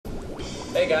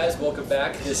Hey guys, welcome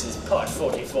back. This is part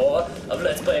 44 of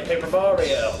Let's Play Paper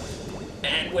Mario.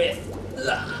 And with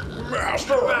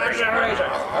Master Racer.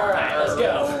 Alright, let's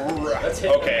go. Let's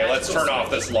hit okay, let's turn off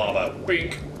this lava.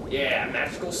 Bink. Yeah,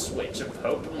 magical switch of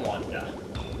hope and wonder.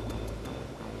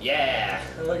 Yeah,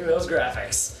 look at those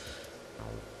graphics.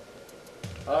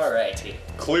 Alrighty.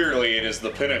 Clearly, it is the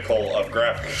pinnacle of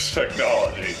graphics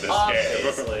technology, this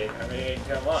Obviously. game. I mean,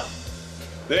 come on.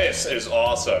 This is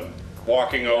awesome.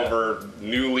 Walking over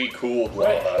newly cooled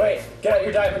lava. Wait, get out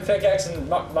your diamond pickaxe and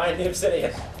mine the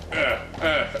obsidian.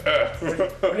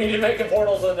 We need to make a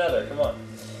portal to the nether, come on.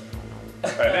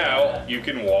 And now, you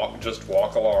can just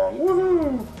walk along.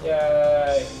 Woohoo!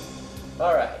 Yay.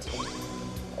 Alright.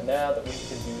 And now that we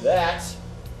can do that,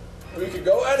 we can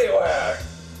go anywhere.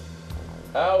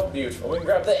 How beautiful. We can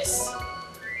grab this.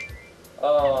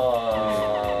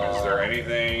 Is there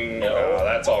anything? No. Oh,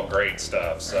 that's all great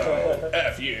stuff, so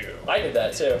F you. I did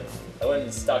that too. I went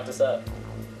and stocked us up.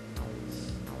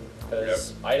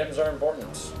 Because items are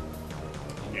important.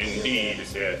 Indeed,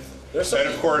 yeah. There's And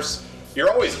of course,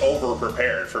 you're always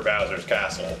over-prepared for Bowser's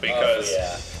Castle, because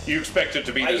you expect it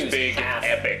to be this big,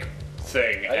 epic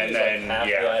thing, and then, half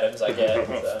the items I get.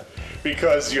 So.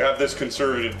 Because you have this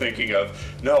conservative thinking of,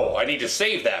 no, I need to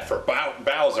save that for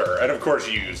Bowser. And of course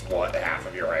you use, what, half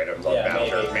of your items on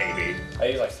Bowser, maybe. I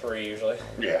use like 3 usually.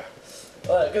 Yeah.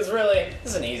 Because really,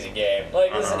 this is an easy game.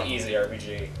 Like, this is an easy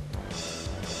RPG.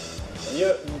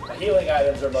 Healing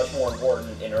items are much more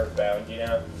important in Earthbound, you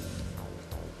know?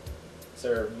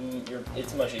 So,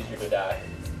 it's much easier to die.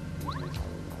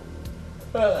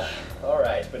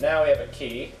 Alright, but now we have a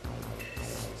key.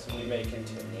 So we may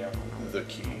continue. The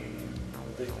key.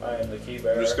 I am the key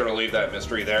bearer. I'm just going to leave that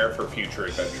mystery there for future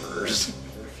adventurers.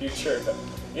 For future.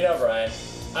 You know, Brian,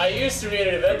 I used to be an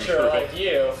adventurer like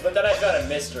you, but then I found a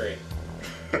mystery.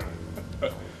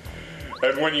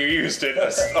 And when you used it,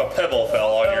 a pebble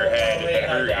fell on your head and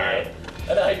hurt you.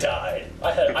 And I died.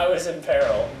 I was in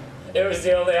peril. It was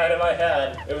the only item I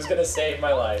had. It was going to save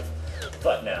my life.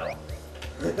 But now.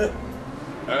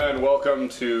 And welcome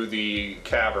to the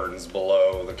caverns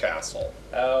below the castle.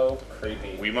 Oh,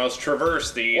 creepy. We must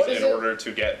traverse these in order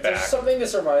to get back. There's something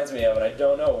this reminds me of, and I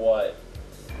don't know what.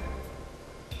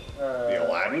 The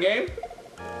Aladdin game?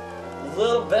 A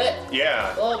little bit.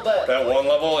 Yeah. A little bit. That one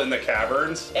level in the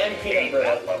caverns. And Peanut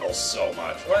Brittle. That level so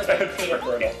much. Why is that Peanut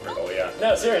Brittle? Brittle, yeah.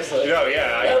 No, seriously. No,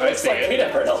 yeah, That I looks see like it.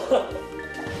 Peanut Brittle.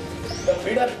 The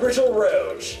Peanut Brittle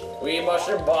Road. We must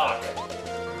embark.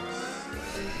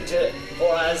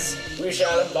 For as we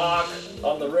shall embark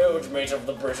on the road made of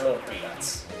the brittle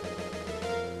peanuts.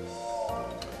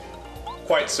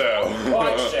 Quite so.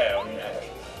 Quite so.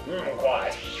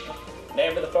 Quite.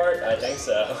 Name of the part? I think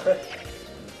so.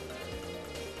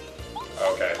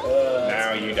 Okay.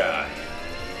 Now you die.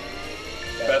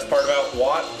 Best part about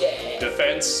what? Yeah.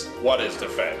 Defense. What is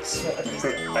defense? What is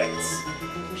defense?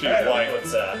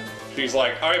 She's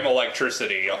like, I'm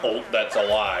electricity that's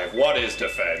alive. What is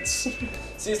defense?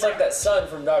 See, it's like that son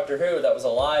from Doctor Who that was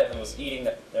alive and was eating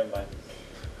that. Never mind.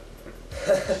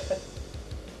 If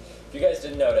you guys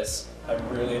didn't notice, I'm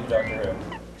really into Doctor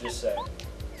Who. Just saying.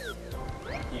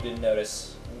 You didn't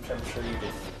notice. I'm sure you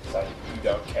did. So you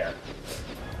don't care.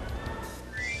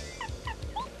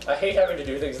 I hate having to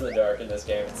do things in the dark in this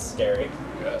game. It's scary.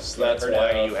 Yes, that's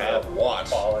why you have what?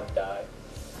 Fall and die.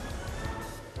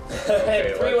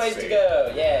 Okay, 3 ways to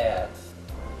go. Yeah.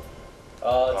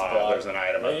 Oh, it's blocked. There's an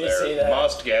item up You see there. that?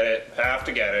 Must get it. Have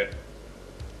to get it.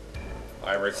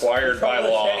 I'm required by You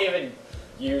law. can't even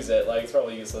use it. Like, it's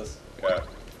probably useless. Yeah.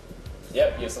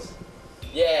 Yep, useless.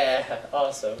 Yeah,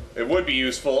 awesome. It would be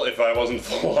useful if I wasn't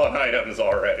full on items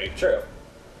already. True.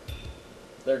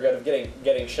 They're good at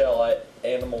getting shelled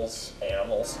enemies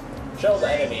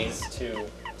to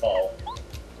fall.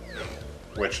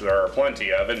 Which there are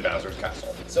plenty of in Bowser's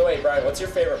Castle. So wait, Brian, what's your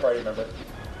favorite party member?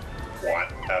 What?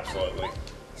 Absolutely.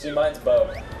 See, mine's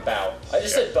Bow. Bow. I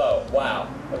just said Bow. Wow.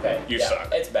 Okay. You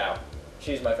suck. It's Bow.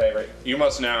 She's my favorite. You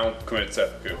must now commit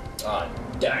seppuku. Ah,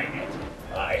 dang it.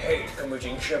 I hate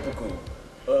committing seppuku.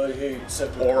 I hate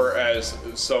seppuku. Or as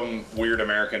some weird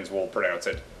Americans will pronounce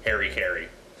it, Harry Carry.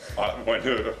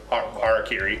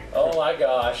 Harakiri. Oh my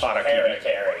gosh. Harakiri.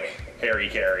 Harry Harry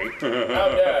Carry. How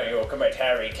dare you commit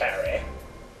Harry Carry?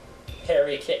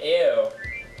 Ew.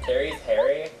 Carrie's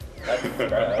Harry? That's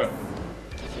gross.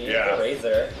 She's a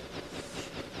razor.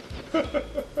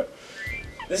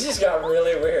 This just got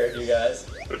really weird, you guys.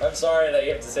 I'm sorry that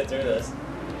you have to sit through this.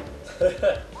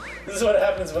 This is what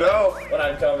happens when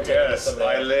I'm commentating with somebody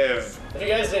else. I live. If you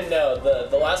guys didn't know,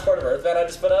 the last part of Earthbound I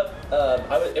just put up,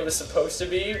 it was supposed to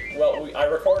be, I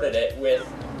recorded it with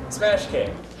Smash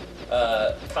King,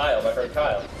 Kyle, my friend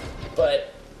Kyle.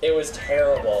 but it was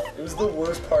terrible. It was the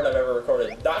worst part I've ever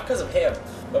recorded. Not because of him,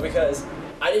 but because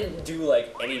I didn't do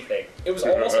like anything. It was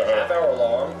almost a half-hour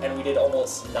long, and we did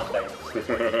almost nothing.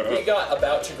 We got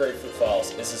about 2 Grapefruit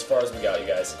Falls. This is as far as we got, you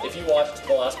guys. If you watched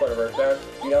the last part of Earthbound,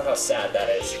 you know how sad that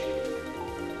is.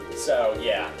 So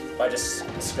yeah, I just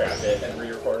scrapped it and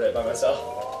re-recorded it by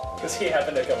myself because he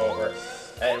happened to come over,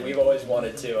 and we've always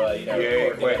wanted to, you know, Yay,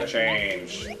 record quick together.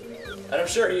 change. And I'm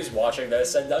sure he's watching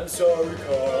this, and I'm sorry,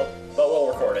 Kyle, but we'll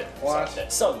record it. What?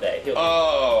 Someday. He'll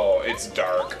Oh, it's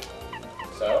dark.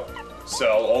 So? So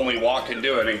only walk can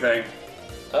do anything.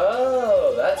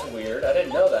 Oh, that's weird. I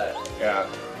didn't know that. Yeah.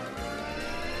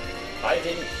 I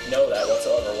didn't know that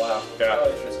whatsoever. Wow. Yeah.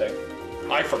 Oh, interesting.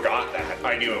 I forgot that.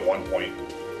 I knew at one point.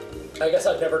 I guess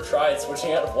I've never tried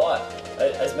switching out of what.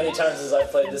 As many times as I've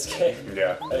played this game.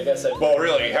 Yeah. I guess I've... Well,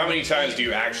 really, how many times do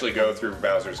you actually go through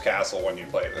Bowser's Castle when you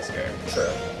play this game? True.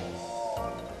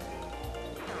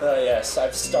 Yes,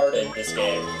 I've started this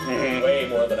game way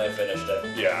more than I finished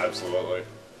it. Yeah, absolutely.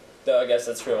 Though I guess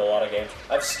that's true of a lot of games.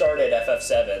 I've started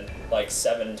FF7 like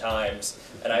 7 times,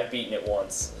 and I've beaten it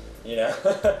once. You know?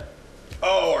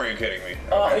 Oh, are you kidding me?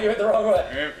 Oh, you went the wrong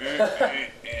way. Hey,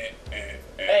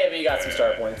 Hey, but you got some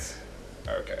star points.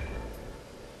 Okay.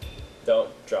 Don't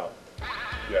drop.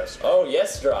 Yes. Oh,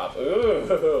 yes, drop.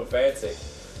 Ooh, fancy.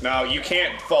 Now, you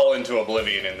can't fall into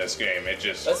oblivion in this game. It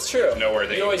just... That's true. there's nowhere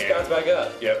that you always can. bounce back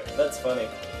up. Yep. That's funny.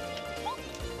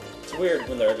 It's weird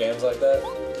when there are games like that.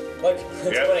 Like,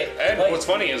 it's Yep. funny. And like, what's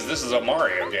funny is this is a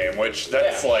Mario game, which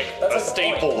that's Yeah, like that's a like the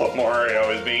staple point. of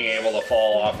Mario is being able to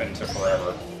fall off into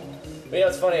forever. But you know,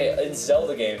 it's funny, in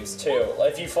Zelda games, too,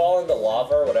 like, if you fall into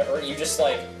lava or whatever, you just,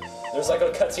 like, there's, like, a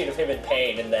cutscene of him in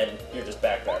pain, and then you're just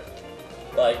back there.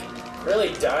 Like,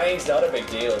 really, dying's not a big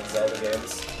deal in Zelda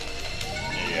games.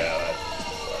 Yeah, that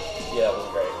Yeah, that was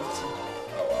great.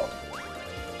 oh well.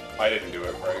 I didn't do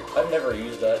it right. I've never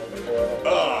used that before.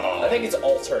 Oh. I think it's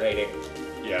alternating.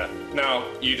 Yeah. No,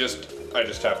 I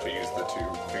just have to use the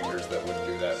 2 fingers that would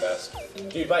do that best.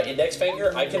 Dude, my index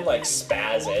finger, I can, like,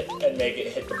 spaz it and make it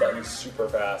hit the button super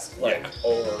fast. Like, Yeah.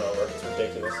 over and over. It's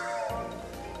ridiculous.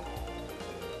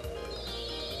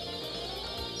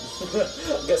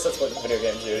 I guess that's what video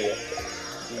games do to you.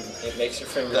 It makes your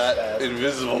fingers That spaz.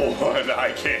 invisible one,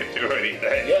 I can't do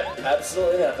anything. Yeah,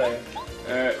 absolutely nothing.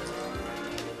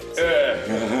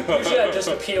 You should have just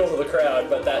appeal to the crowd,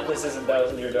 but this isn't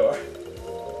your door.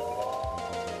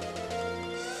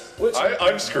 Which,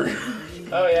 I'm screwed.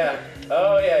 oh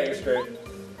yeah, you're screwed.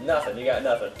 Nothing, you got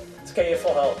nothing. It's okay, you have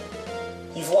full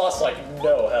health. You've lost like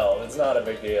no health, it's not a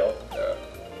big deal. Yeah.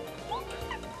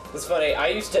 It's funny, I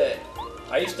used to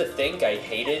think I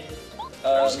hated,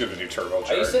 I'm just gonna do turbo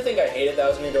I used to think I hated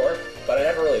Thousand Year Door, but I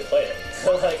never really played it.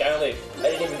 Like, I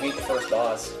didn't even beat the first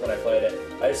boss when I played it.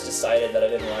 I just decided that I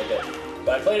didn't like it.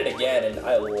 But I played it again, and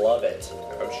I love it.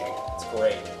 Oh, gee. It's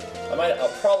great. I'll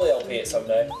probably LP it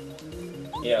someday.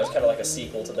 You know, it's kind of like a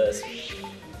sequel to this.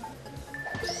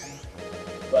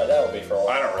 But that'll be for a while.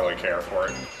 I don't really care for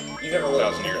it. You've never really...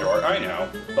 Thousand Year Door. I know,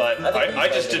 but I think I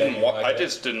you just played it didn't. and you liked I it.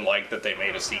 just didn't like that they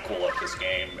made a sequel of this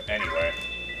game. Anyway,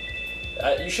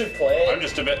 You should play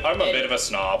it. I'm a bit of a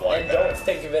snob like and that. don't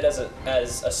think of it as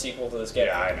a sequel to this game.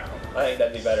 Yeah, I know. I think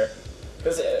that'd be better.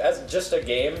 Because as just a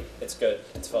game, it's good.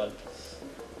 It's fun.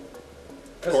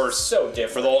 Of course, it's so for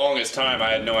different. the longest time, I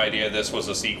had no idea this was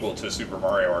a sequel to Super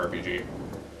Mario RPG.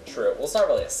 True. Well, it's not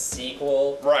really a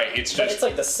sequel. Right. It's But just. it's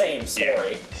like the same story.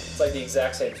 Yeah. It's like the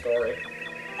exact same story.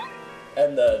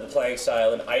 And the playing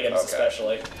style and items Okay.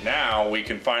 especially. Now we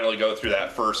can finally go through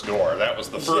that first door. That was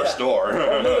the first Yeah. door.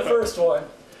 Only the first one.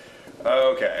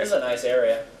 Okay. This is a nice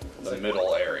area. The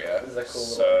middle area. This is a cool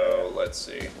little So area. let's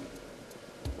see.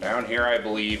 Down here, I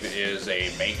believe, is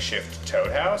a makeshift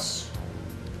toad house.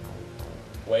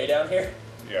 Way down here.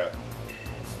 Yeah.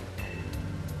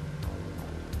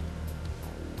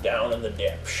 Down in the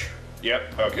depths.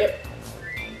 Yep. Okay. Yep.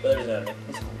 But there's nothing.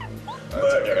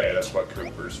 That's okay. That's what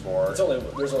Cooper's for. There's only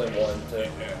one too.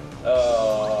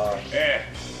 Yeah.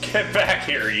 Get back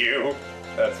here, you.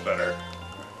 That's better.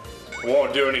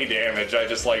 Won't do any damage. I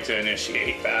just like to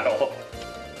initiate battle.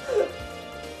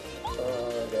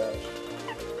 Oh gosh.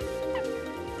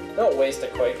 Don't waste a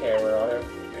Quake Hammer on him.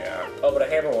 Yeah. Oh, but a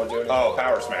hammer won't do anything. Oh,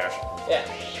 power smash. Yeah.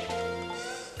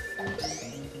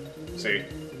 See?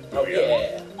 Oh Here we go.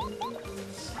 yeah.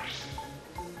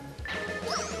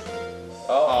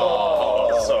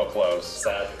 Oh, so close.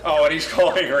 Sad. Oh, and he's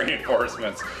calling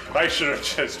reinforcements. I should have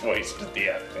just wasted the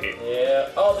FP. Yeah.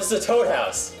 Oh, this is a toad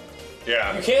house. You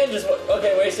Yeah. can just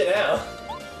okay, waste it now.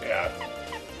 Yeah.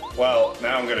 Well,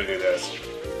 now I'm gonna do this.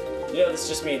 You know, this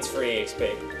just means free XP.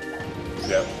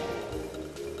 Yep.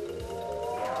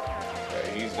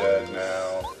 Okay, he's dead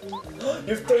now.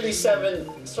 You have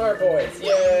 37 star points.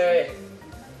 Yay!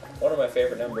 One of my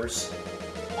favorite numbers.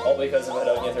 All because of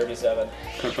Hedonia 37.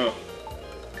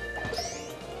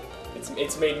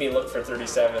 It's made me look for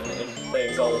 37 in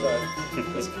things all the time.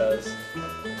 Just because.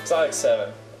 It's not like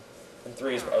 7. And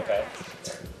 3 is okay.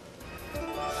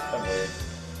 I'm weird.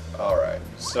 Alright,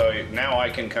 so now I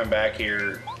can come back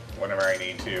here whenever I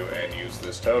need to and use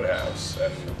this toad house.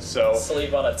 And so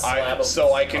sleep on a slab of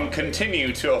I can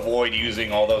continue to avoid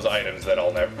using all those items that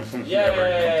I'll never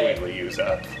completely use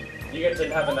up. You get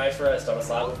to have a nice rest on a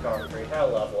slab of concrete. How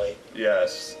lovely.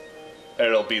 Yes.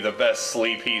 It'll be the best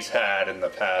sleep he's had in the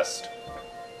past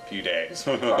few days.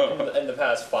 In the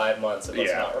past 5 months of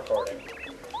us not recording.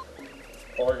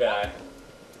 Poor guy.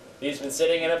 He's been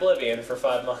sitting in oblivion for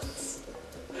 5 months.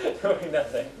 Doing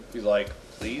nothing. He's like,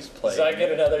 please play. So I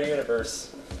get another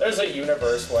universe. There's a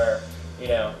universe where, you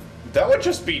know... That would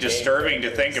just be disturbing to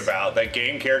think about, that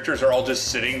game characters are all just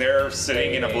sitting there,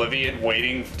 sitting in oblivion,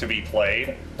 waiting to be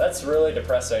played. That's really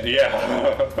depressing.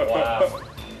 Yeah. Wow.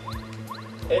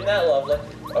 Isn't that lovely?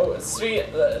 Oh, sweet.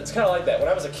 It's kind of like that. When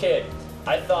I was a kid,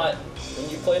 I thought when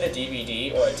you played a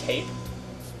DVD or a tape,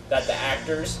 that the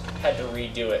actors had to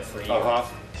redo it for you. Uh-huh.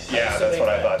 Yeah, that's what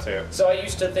I thought too. So I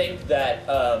used to think that,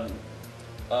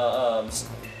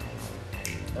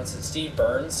 what's it,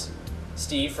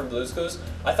 Steve from Blue's Clues,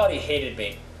 I thought he hated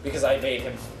me because I made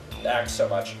him act so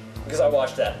much. Because I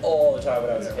watched that all the time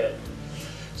when I was a kid.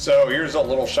 So here's a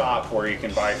little shop where you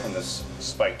can buy from this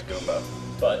spiked Goomba.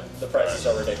 But the prices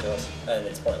are ridiculous, and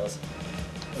it's pointless.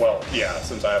 Well, yeah,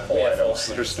 since I have full items,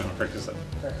 there's no reason.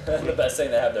 The best thing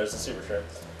they have there is the super shroom.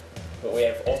 But we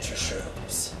have ultra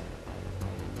shrooms.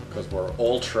 Because we're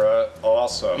ultra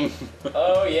awesome.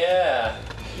 Oh, yeah.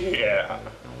 Yeah.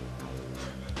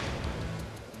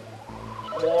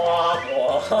 Wah,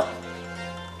 wah.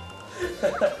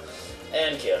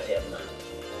 And kill him.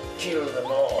 Kill them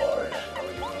all. Are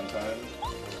we doing on time?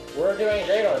 We're doing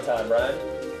great on time, Brian.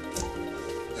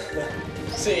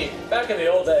 See, back in the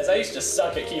old days, I used to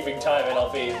suck at keeping time in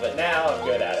LPs, but now I'm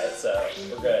good at it, so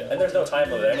we're good. And there's no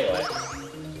time limit anyway.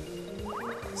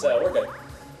 So we're good.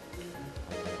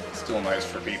 Still nice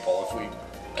for people if we...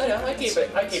 I know, I keep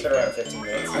it around 15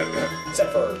 minutes.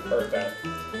 Except for Earthbound.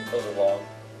 Those are long.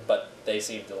 But they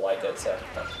seem to like it, so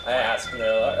I ask and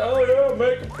they're like, oh yeah,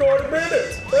 make it 40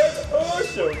 minutes! That's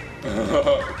awesome!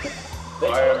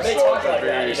 They talk like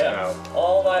that, you know?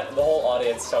 The whole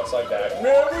audience talks like that.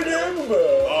 Never.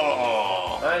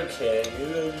 Oh. I'm kidding.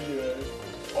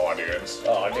 Audience.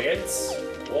 Audience?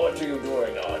 What are you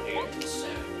doing, audience?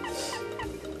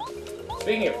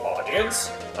 Speaking of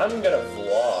audience, I'm gonna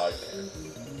vlog.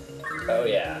 Oh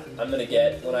yeah, I'm gonna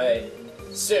get,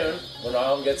 soon, when my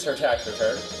mom gets her tax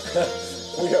return,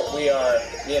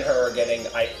 me and her are getting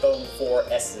iPhone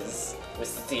 4S's with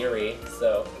Siri,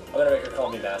 so I'm gonna make her call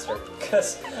me master,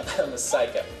 because I'm a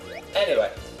psycho.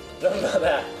 Anyway, enough about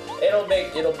that. It'll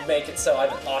make it so I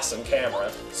have an awesome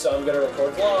camera, so I'm gonna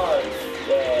record vlogs.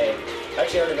 Yay! I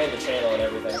actually already made the channel and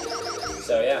everything.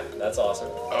 So yeah, that's awesome.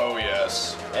 Oh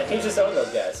yes. And he just owned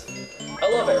those guys. I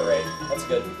love air raid. That's a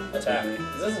good attack. It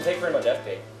doesn't take very much FP.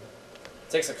 It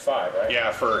takes like 5, right?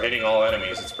 Yeah, for hitting all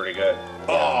enemies, it's pretty good.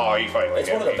 Oh, he finally hit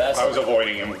me. It's one of the best. I was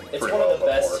avoiding him pretty well. It's one of the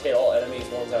best hit all enemies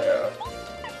ones I've ever.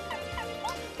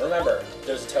 Remember,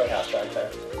 there's a toad house back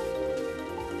there.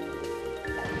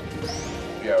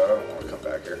 Yeah, I don't want to come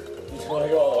back here. You just want to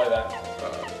go all the way back?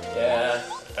 Yeah.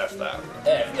 F that.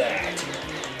 F that.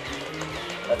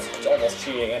 That's almost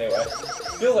cheating anyway.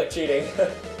 Feels like cheating.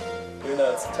 Even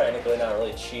though it's technically not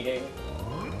really cheating.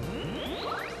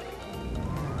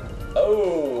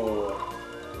 Oh,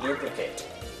 duplicate.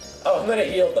 Oh, I'm gonna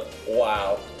heal them.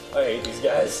 Wow, I hate these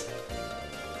guys.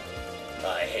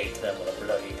 I hate them with a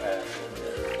bloody passion.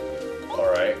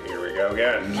 Alright, here we go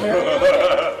again.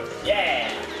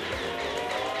 Yeah!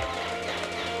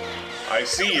 I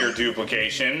see your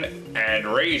duplication and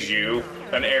raise you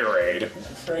an air raid.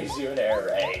 Raise you an air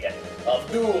raid of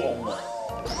doom.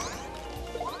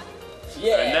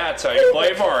 Yeah. And that's how you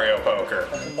play Mario Poker.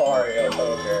 Mario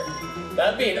Poker.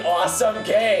 That'd be an awesome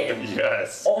game.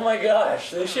 Yes. Oh my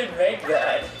gosh, they should make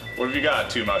that. What have you got?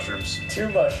 2 mushrooms. 2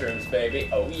 mushrooms, baby.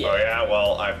 Oh yeah. Oh yeah.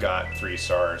 Well, I've got 3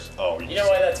 stars. Oh. You know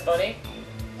why that's funny?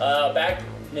 Back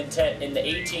in the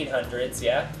 1800s,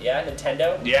 yeah,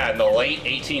 Nintendo. Yeah, in the late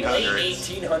 1800s. Late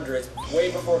 1800s, way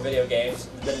before video games,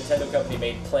 the Nintendo company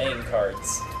made playing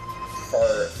cards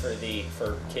for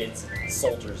kids and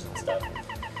soldiers and stuff.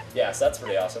 Yeah, so that's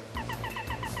pretty awesome.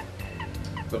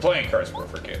 The playing cards were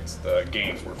for kids. The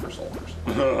games were for soldiers.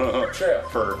 True.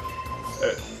 For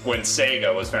when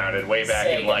Sega was founded, way back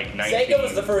in like 19... Sega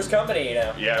was the first company, you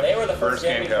know. Yeah, they were the first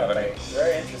game company.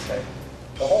 Very interesting.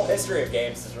 The whole history of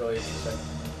games is really interesting.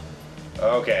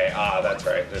 Okay, that's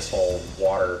right. This whole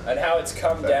water... And how it's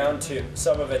come down to,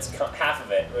 half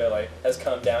of it, really, has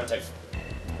come down to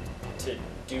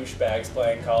douchebags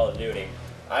playing Call of Duty.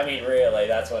 I mean, really,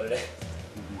 that's what it is.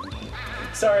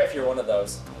 Sorry if you're one of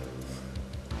those.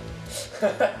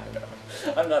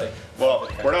 I'm not a... Well,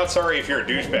 we're not sorry if you're a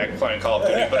douchebag playing Call of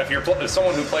Duty, but if you're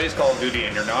someone who plays Call of Duty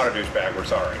and you're not a douchebag, we're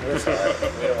sorry. We're sorry.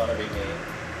 We don't want to be mean.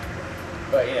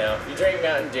 But, you know, if you drink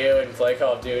Mountain Dew and play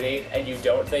Call of Duty, and you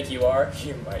don't think you are,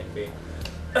 you might be.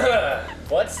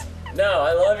 What? No,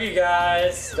 I love you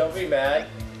guys. Don't be mad.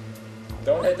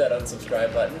 Don't hit that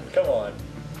unsubscribe button. Come on.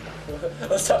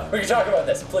 Let's talk. We can talk about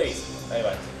this, please.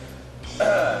 Anyway.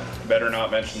 Better not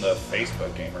mention the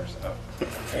Facebook gamers. Oh.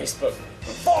 Facebook.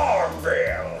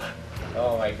 Farmville!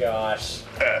 Oh my gosh.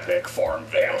 Epic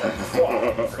Farmville.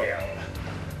 Farmville.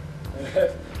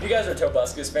 If you guys are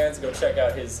Tobuscus fans, go check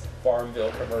out his Farmville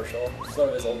commercial. It's one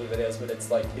of his older videos, but it's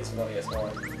like his funniest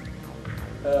one.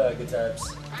 Good times.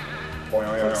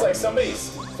 Looks like somebody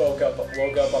woke up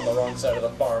on the wrong side of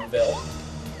the Farmville.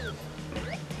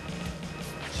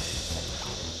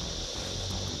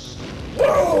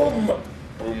 Boom!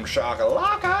 Boom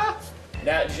shakalaka!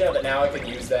 Now, did you know that now I could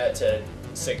use that to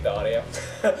sync the audio?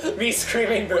 Me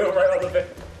screaming boom right on the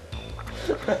bit.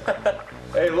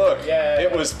 Hey, look! Yeah,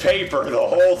 it was paper the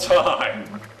whole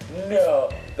time. No,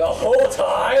 the whole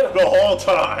time? The whole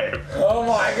time. Oh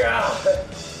my god!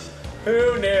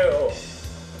 Who knew?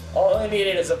 All I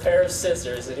needed is a pair of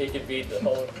scissors and he could beat the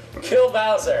whole... Kill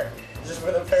Bowser! Just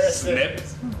with a pair of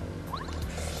scissors. Snip.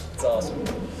 It's awesome.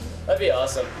 That'd be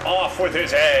awesome. Off with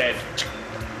his head!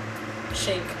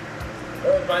 Chink.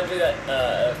 It reminds me of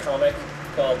that comic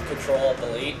called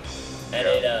Control-Alt-Delete, and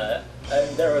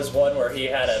and there was one where he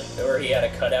had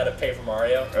a cutout of Paper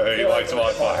Mario. He lights him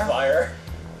on fire.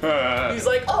 He's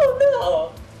like,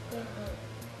 oh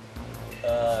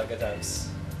no! Good times.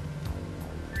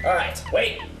 Alright,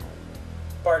 wait!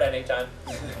 Part ending time.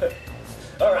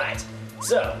 Alright,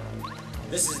 so,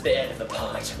 this is the end of the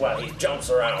part while he jumps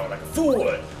around like a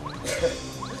fool.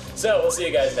 So, we'll see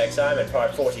you guys next time in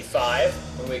part 45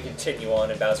 when we continue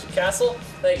on in Bowser Castle.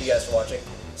 Thank you guys for watching.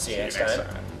 See you next time.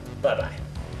 Bye-bye.